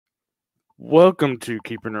Welcome to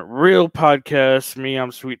Keeping It Real podcast.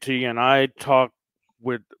 I'm Sweet Tea, and I talk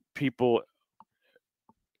with people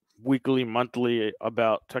weekly, monthly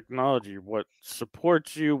about technology, what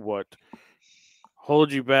supports you, what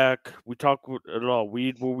holds you back. We talk with it all.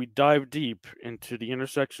 Where we dive deep into the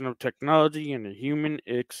intersection of technology and the human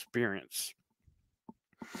experience.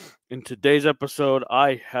 In today's episode,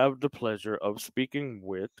 I have the pleasure of speaking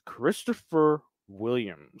with Christopher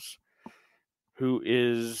Williams, who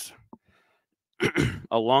is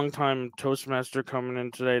a longtime Toastmaster coming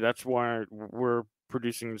in today. That's why we're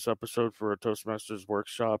producing this episode for a Toastmasters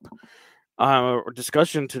workshop. Our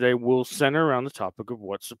discussion today will center around the topic of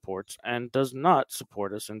what supports and does not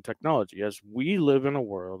support us in technology, as we live in a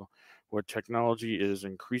world where technology is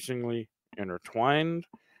increasingly intertwined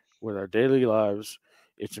with our daily lives.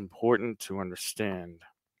 It's important to understand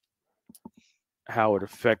how it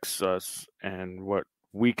affects us and what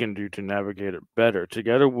we can do to navigate it better.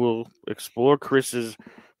 Together, we'll explore Chris's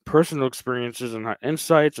personal experiences and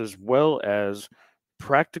insights, as well as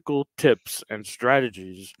practical tips and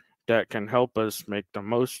strategies that can help us make the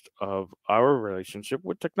most of our relationship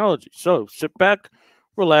with technology. So sit back,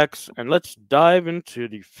 relax, and let's dive into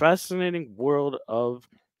the fascinating world of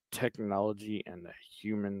technology and the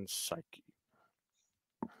human psyche.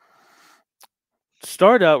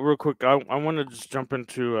 Start out real quick. I want to just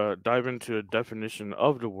dive into a definition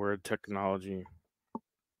of the word technology.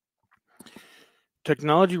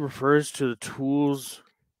 Technology refers to the tools,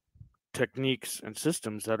 techniques, and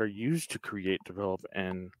systems that are used to create, develop,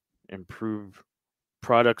 and improve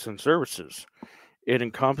products and services. It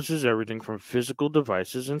encompasses everything from physical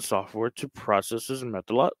devices and software to processes and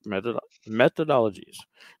methodologies.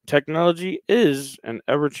 Technology is an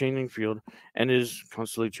ever changing field and is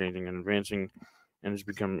constantly changing and advancing and has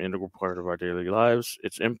become an integral part of our daily lives.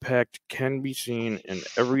 Its impact can be seen in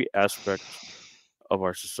every aspect of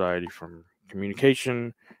our society, from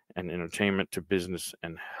communication and entertainment to business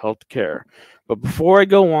and healthcare. But before I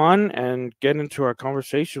go on and get into our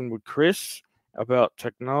conversation with Chris about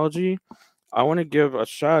technology, I want to give a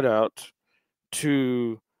shout out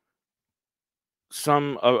to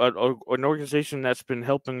an organization that's been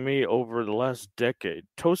helping me over the last decade,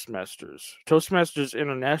 Toastmasters. Toastmasters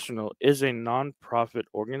International is a nonprofit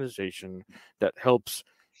organization that helps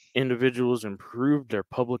individuals improve their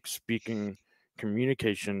public speaking,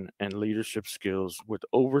 communication, and leadership skills with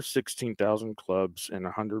over 16,000 clubs in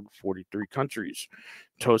 143 countries.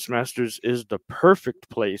 Toastmasters is the perfect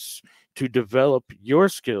place to develop your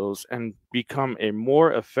skills and become a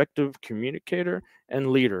more effective communicator and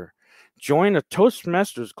leader. Join a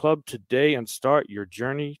Toastmasters club today and start your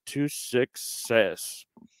journey to success.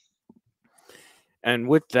 And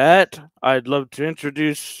with that, I'd love to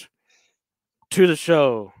introduce to the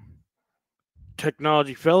show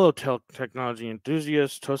fellow technology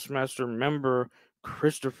enthusiast, Toastmaster member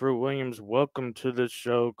Christopher Williams. Welcome to the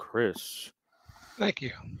show, Chris. Thank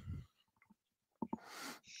you.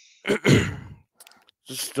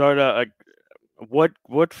 Just start out.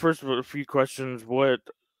 What first of all, a few questions. What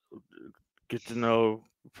get to know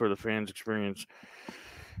for the fans' experience?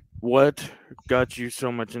 What got you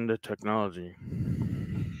so much into technology?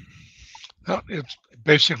 Well, it's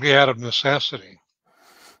basically out of necessity.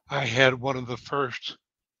 I had one of the first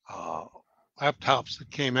uh, laptops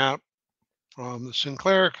that came out from the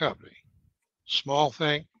Sinclair company, small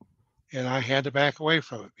thing, and I had to back away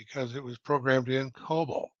from it because it was programmed in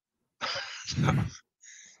COBOL.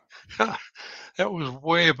 That was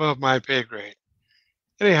way above my pay grade.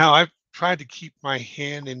 Anyhow, I've tried to keep my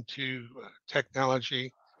hand into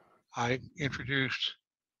technology. I introduced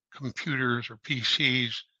computers or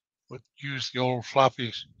PCs would use the old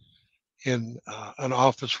floppies in an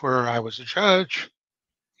office where I was a judge,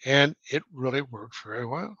 and it really worked very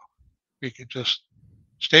well. We could just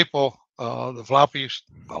staple the floppies,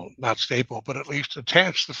 well, not staple, but at least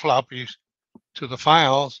attach the floppies to the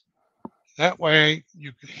files. That way,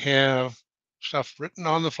 you could have stuff written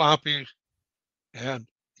on the floppies, and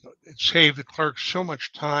it saved the clerk so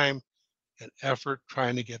much time and effort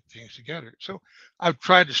trying to get things together. So I've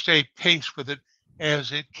tried to stay pace with it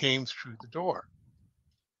as it came through the door.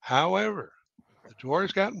 However, the door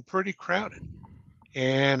has gotten pretty crowded.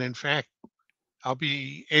 And in fact, I'll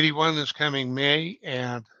be 81 this coming May,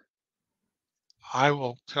 and I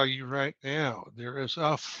will tell you right now, there is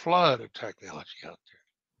a flood of technology out there.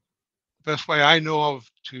 The best way I know of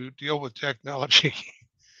to deal with technology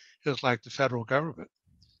is like the federal government.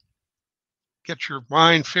 Get your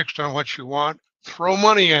mind fixed on what you want, throw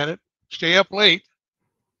money at it, stay up late,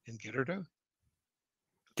 and get her done.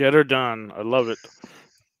 Get her done. I love it.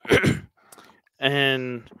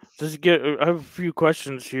 And I have a few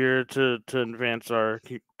questions here to advance our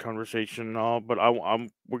conversation and all, but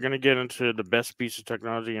we're gonna get into the best piece of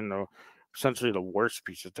technology and essentially the worst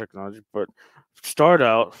piece of technology. But start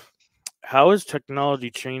out, how has technology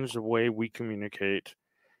changed the way we communicate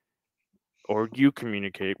or you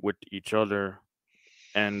communicate with each other,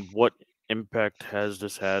 and what impact has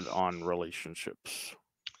this had on relationships?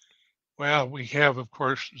 Well, we have, of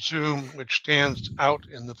course, Zoom, which stands out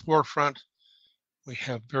in the forefront. We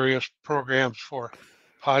have various programs for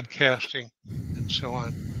podcasting and so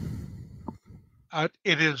on.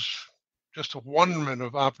 It is just a wonderment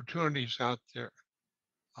of opportunities out there.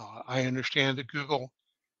 I understand that Google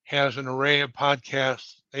has an array of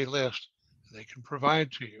podcasts they list they can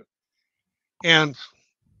provide to you. And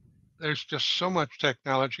there's just so much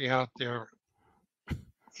technology out there.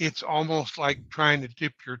 It's almost like trying to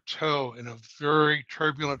dip your toe in a very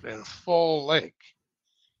turbulent and full lake.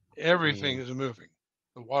 Everything is moving.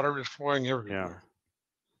 The water is flowing everywhere.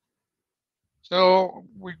 So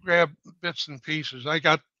we grab bits and pieces. I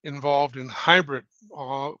got involved in hybrid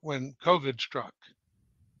when COVID struck,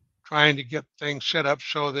 trying to get things set up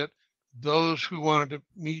so that those who wanted to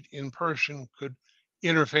meet in person could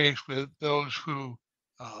interface with those who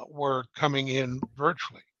were coming in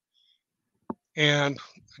virtually. And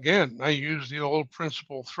again, I use the old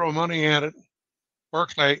principle, throw money at it,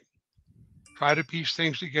 work late, try to piece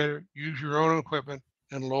things together, use your own equipment,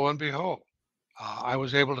 and lo and behold, I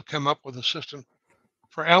was able to come up with a system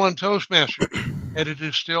for Allen Toastmasters, and it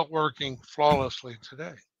is still working flawlessly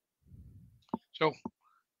today. So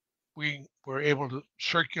we were able to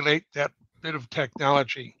circulate that bit of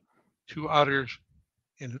technology to others.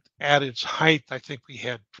 And at its height, I think we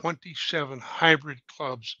had 27 hybrid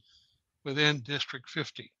clubs within District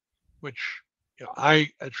 50, which I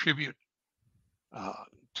attribute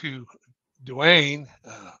to Dwayne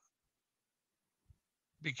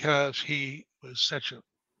because he was such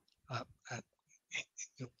a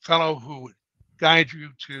fellow who would guide you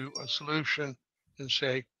to a solution and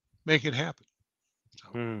say, make it happen.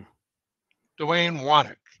 So, Dwayne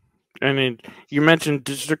Waddick. And you mentioned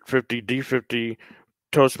District 50, D50,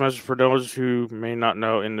 Toastmasters, for those who may not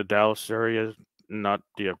know, in the Dallas area, not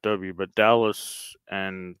DFW, but Dallas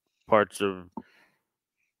and parts of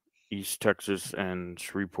East Texas and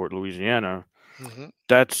Shreveport, Louisiana. Mm-hmm.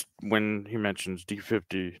 That's when he mentions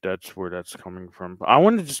D50. That's where that's coming from. I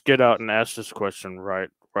want to just get out and ask this question right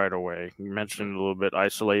away. You mentioned a little bit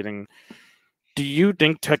isolating. Do you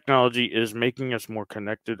think technology is making us more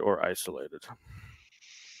connected or isolated?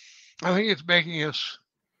 I think it's making us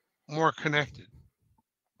more connected,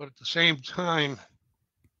 but at the same time,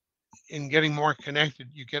 in getting more connected,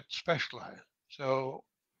 you get specialized. So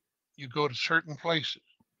you go to certain places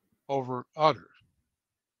over others.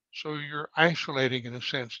 So you're isolating in a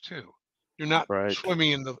sense too. You're not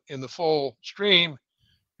swimming in the full stream.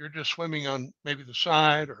 You're just swimming on maybe the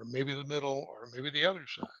side or maybe the middle or maybe the other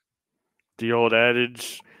side. The old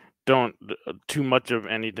adage, too much of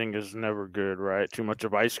anything is never good, right? Too much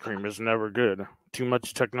of ice cream is never good. Too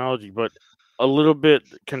much technology, but a little bit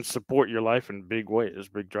can support your life in big ways,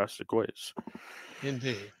 big drastic ways.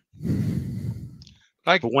 Indeed.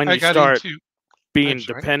 But when you start being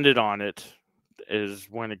dependent on it is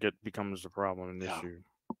when it becomes a problem, an issue.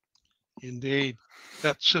 Indeed.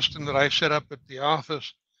 That system that I set up at the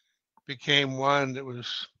office became one that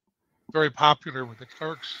was very popular with the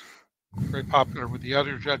clerks, very popular with the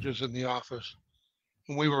other judges in the office,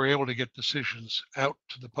 and we were able to get decisions out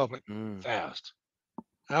to the public fast.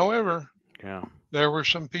 However, there were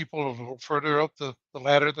some people a little further up the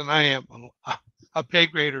ladder than I am, a pay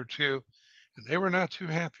grade or two, and they were not too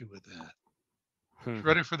happy with that.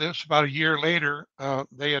 Ready for this? About a year later,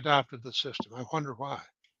 they adopted the system. I wonder why.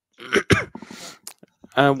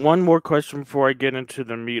 One more question before I get into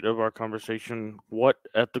the meat of our conversation. What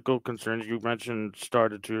ethical concerns you mentioned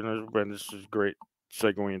started to, and this is great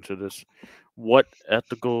segue into this. What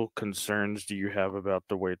ethical concerns do you have about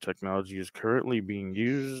the way technology is currently being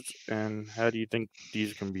used, and how do you think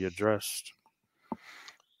these can be addressed?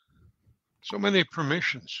 So many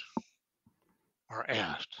permissions are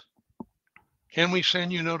asked. Can we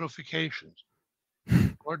send you notifications?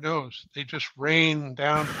 Lord knows, they just rain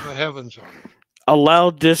down from the heavens on us.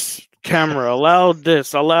 Allow this camera, allow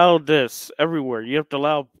this everywhere. You have to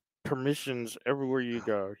allow permissions everywhere you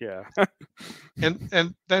go. Yeah.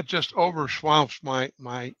 and that just overswamps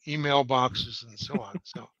my email boxes and so on.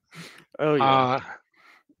 So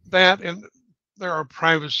that, and there are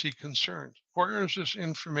privacy concerns. Where is this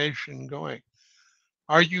information going?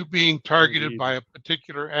 Are you being targeted by a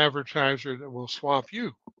particular advertiser that will swamp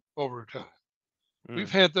you over time?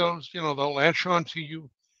 We've had those, they'll latch onto you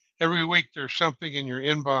every week there's something in your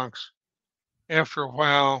inbox. After a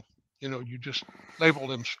while, you just label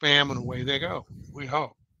them spam and away they go. We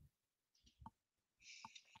hope.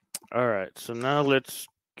 All right, so now let's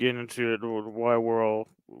get into it.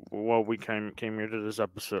 Why we came here to this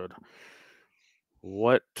episode.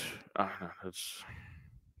 What I don't know,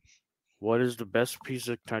 what is the best piece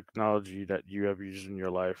of technology that you have used in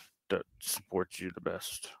your life that supports you the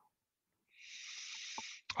best?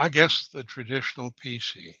 I guess the traditional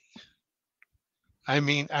PC. I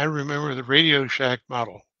mean, I remember the Radio Shack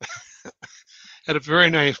model at a very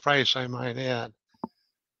nice price, I might add.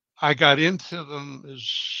 I got into them as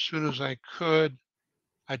soon as I could.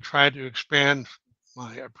 I tried to expand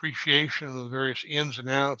my appreciation of the various ins and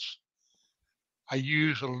outs. I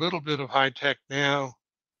use a little bit of high tech now,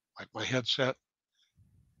 like my headset,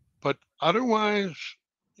 but otherwise,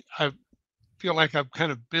 I feel like I've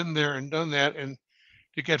kind of been there and done that. And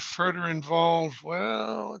to get further involved,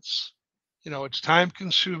 well, it's time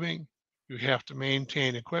consuming. You have to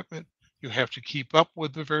maintain equipment. You have to keep up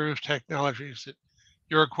with the various technologies that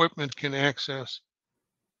your equipment can access.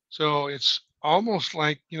 So it's almost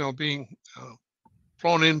like, being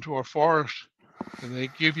thrown into a forest and they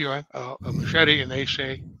give you a machete and they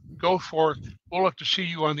say, go forth. We'll look to see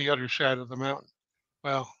you on the other side of the mountain.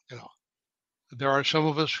 Well, there are some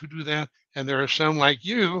of us who do that. And there are some like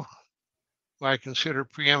you, who I consider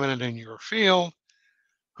preeminent in your field,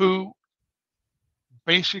 who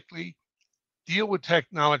basically deal with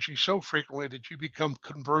technology so frequently that you become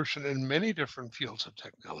conversant in many different fields of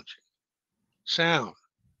technology: sound,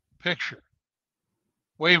 picture,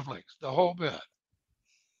 wavelengths, the whole bit.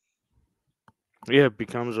 Yeah, it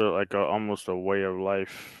becomes almost a way of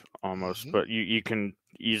life almost, Mhm. but you can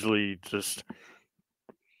easily just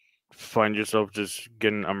find yourself just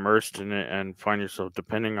getting immersed in it and find yourself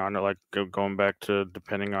depending on it, like going back to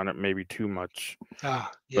depending on it maybe too much.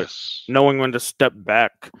 Ah, But yes. knowing when to step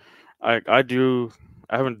back, I do.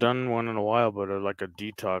 I haven't done one in a while, but like a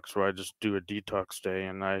detox where I just do a detox day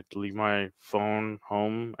and I leave my phone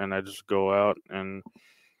home and I just go out, and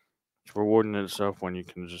it's rewarding in itself when you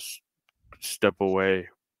can just step away,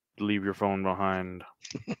 leave your phone behind,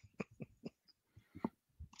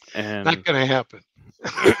 Not and going to happen.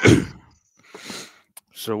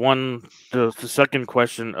 so the second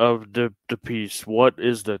question of the piece: what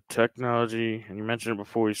is the technology? And you mentioned it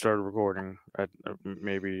before we started recording.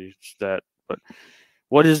 Maybe it's that, but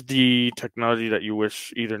what is the technology that you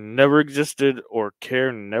wish either never existed or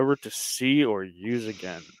care never to see or use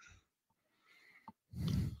again?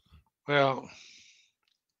 Well,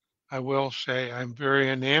 I will say I'm very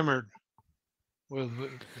enamored with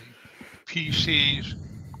the PCs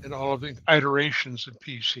and all of the iterations of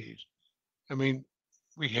PCs. I mean,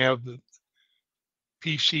 we have the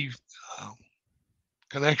PC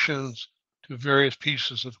connections to various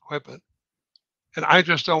pieces of equipment. And I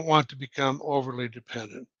just don't want to become overly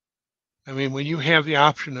dependent. I mean, when you have the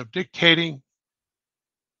option of dictating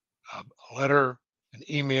a letter, an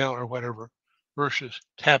email, or whatever, versus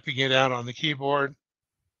tapping it out on the keyboard,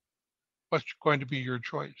 what's going to be your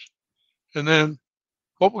choice? And then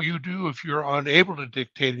what will you do if you're unable to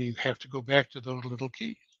dictate and you have to go back to those little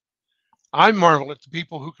keys? I marvel at the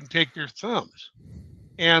people who can take their thumbs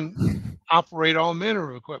and operate all manner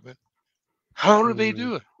of equipment. How do they Mm,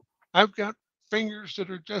 do it? I've got fingers that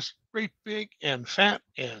are just great big and fat,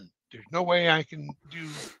 and there's no way I can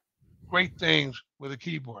do great things with a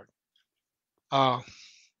keyboard. Uh,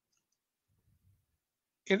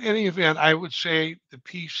 in any event, I would say the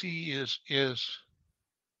PC is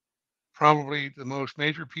probably the most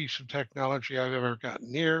major piece of technology I've ever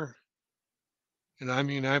gotten near. And I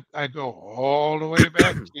mean, I go all the way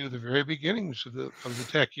back to the very beginnings of the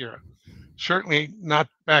tech era. Certainly not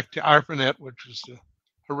back to ARPANET, which is the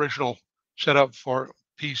original setup for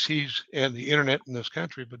PCs and the internet in this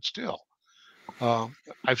country, but still,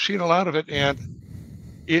 I've seen a lot of it, and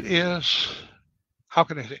it is, how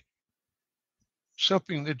can I say,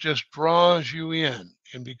 something that just draws you in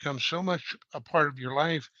and becomes so much a part of your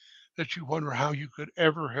life that you wonder how you could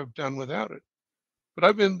ever have done without it. But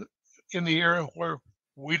I've been in the era where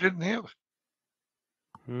we didn't have it.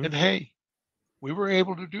 hmm, And hey, we were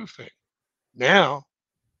able to do things. Now,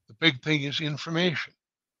 the big thing is information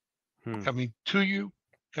hmm. coming to you,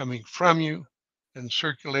 coming from you, and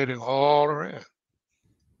circulating all around.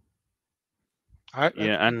 That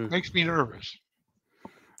Yeah, and makes me nervous.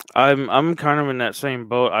 I'm kind of in that same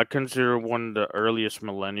boat. I consider one of the earliest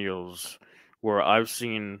millennials where I've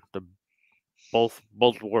seen the both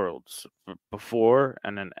worlds before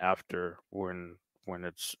and then after when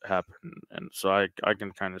it's happened, and so I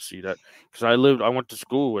can kind of see that because I went to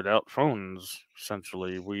school without phones.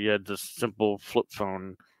 Essentially, we had this simple flip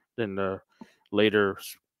phone in the later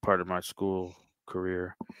part of my school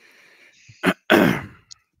career.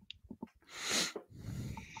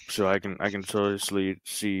 So I can totally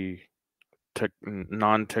see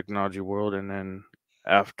non-technology world, and then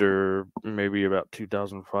after maybe about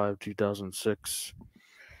 2005, 2006.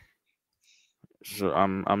 So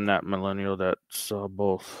I'm that millennial that saw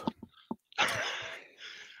both.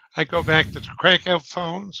 I go back to the crank-out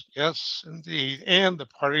phones, yes, indeed, and the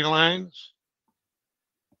party lines.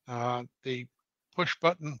 The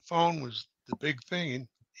push-button phone was the big thing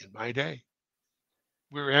in my day.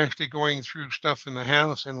 We were actually going through stuff in the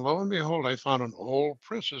house, and lo and behold, I found an old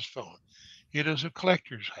Princess phone. It is a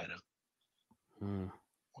collector's item. Hmm.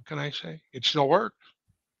 What can I say? It still works,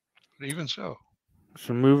 but even so.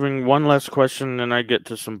 So moving one last question, then I get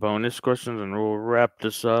to some bonus questions, and we'll wrap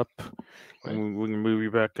this up. Right? And we can move you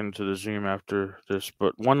back into the Zoom after this.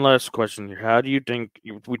 But one last question here: how do you think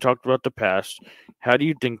we talked about the past? How do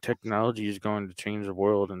you think technology is going to change the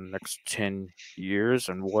world in the next 10 years?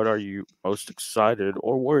 And what are you most excited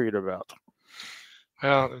or worried about?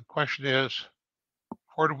 Well, the question is,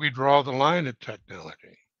 where do we draw the line at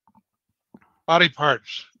technology? Body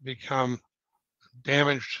parts become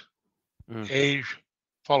damaged, Mm, age,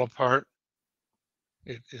 fall apart.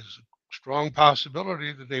 It is a strong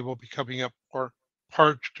possibility that they will be coming up for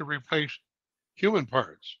parts to replace human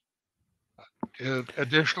parts.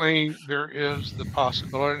 Additionally, there is the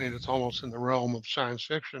possibility, and it's almost in the realm of science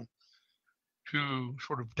fiction, to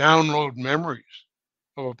sort of download memories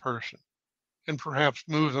of a person and perhaps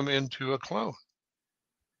move them into a clone.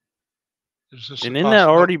 Is this a And isn't that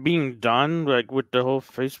possibility? already being done? Like with the whole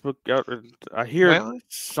Facebook out, I hear Well,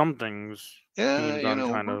 some things yeah, being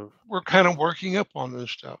done, kind of. we're kind of working up on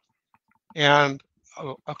this stuff. And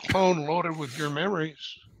a clone loaded with your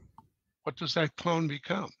memories, what does that clone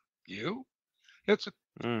become? You? It's a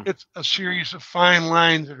Mm. it's a series of fine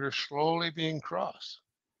lines that are slowly being crossed.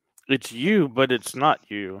 It's you, but it's not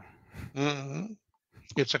you. Hmm.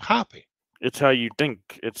 It's a copy. It's how you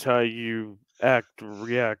think. It's how you act,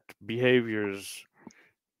 react, behaviors,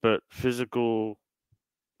 but physical,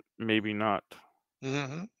 maybe not.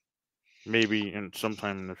 Hmm. Maybe in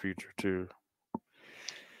sometime in the future too.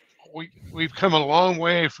 We've come a long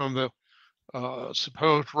way from the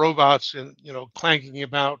supposed robots and clanking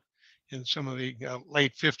about in some of the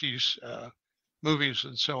late 50s movies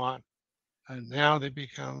and so on, and now they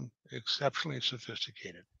become exceptionally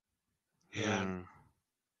sophisticated, and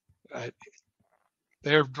Hmm. uh,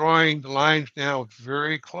 they're drawing the lines now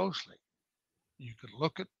very closely. You can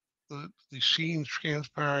look at the scenes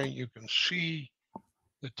transpiring. You can see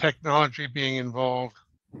the technology being involved.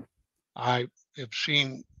 I have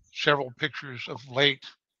seen several pictures of late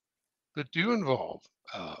that do involve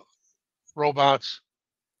uh, robots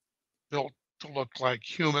built to look like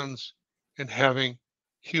humans and having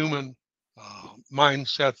human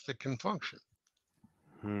mindsets that can function.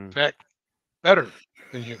 Hmm. In fact, better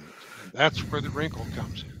than humans. And that's where the wrinkle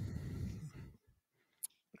comes in.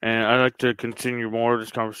 And I'd like to continue more of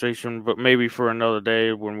this conversation, but maybe for another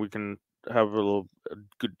day when we can have a little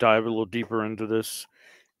good dive a little deeper into this.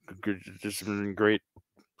 This has been great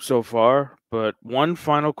so far. But one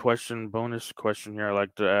final question, bonus question here. I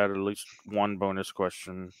like to add at least one bonus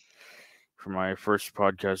question for my first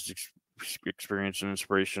podcast experience and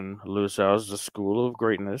inspiration. Lewis Howes, The School of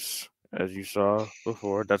Greatness, as you saw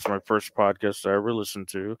before. That's my first podcast I ever listened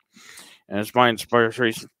to, and it's my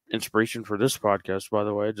inspiration for this podcast. By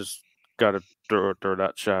the way, just got to throw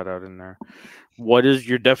that shout out in there. What is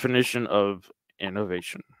your definition of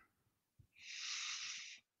innovation?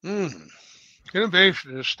 Mm.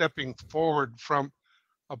 Innovation is stepping forward from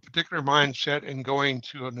a particular mindset and going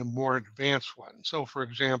to a more advanced one. So, for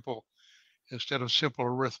example, instead of simple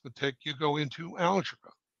arithmetic, you go into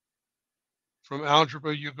algebra. From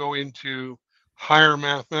algebra, you go into higher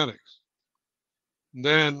mathematics.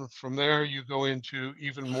 Then from there, you go into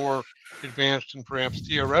even more advanced and perhaps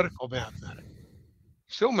theoretical mathematics.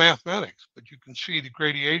 Still mathematics, but you can see the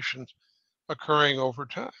gradations occurring over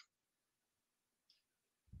time.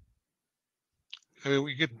 I mean,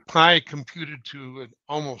 we get pi computed to an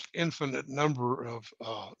almost infinite number of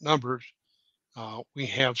numbers. We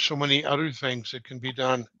have so many other things that can be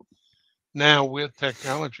done now with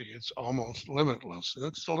technology. It's almost limitless. And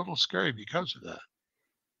it's a little scary because of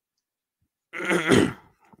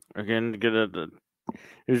Again, it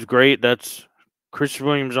was great. That's Chris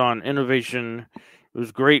Williams on innovation. It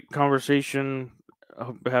was great conversation. I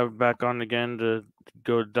hope to have it back on again to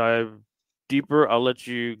go dive deeper. I'll let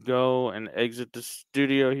you go and exit the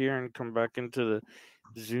studio here and come back into the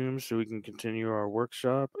Zoom so we can continue our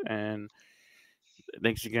workshop. And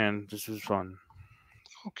thanks again. This was fun.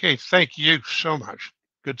 that. Okay, thank you so much.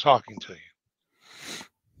 Good talking to you.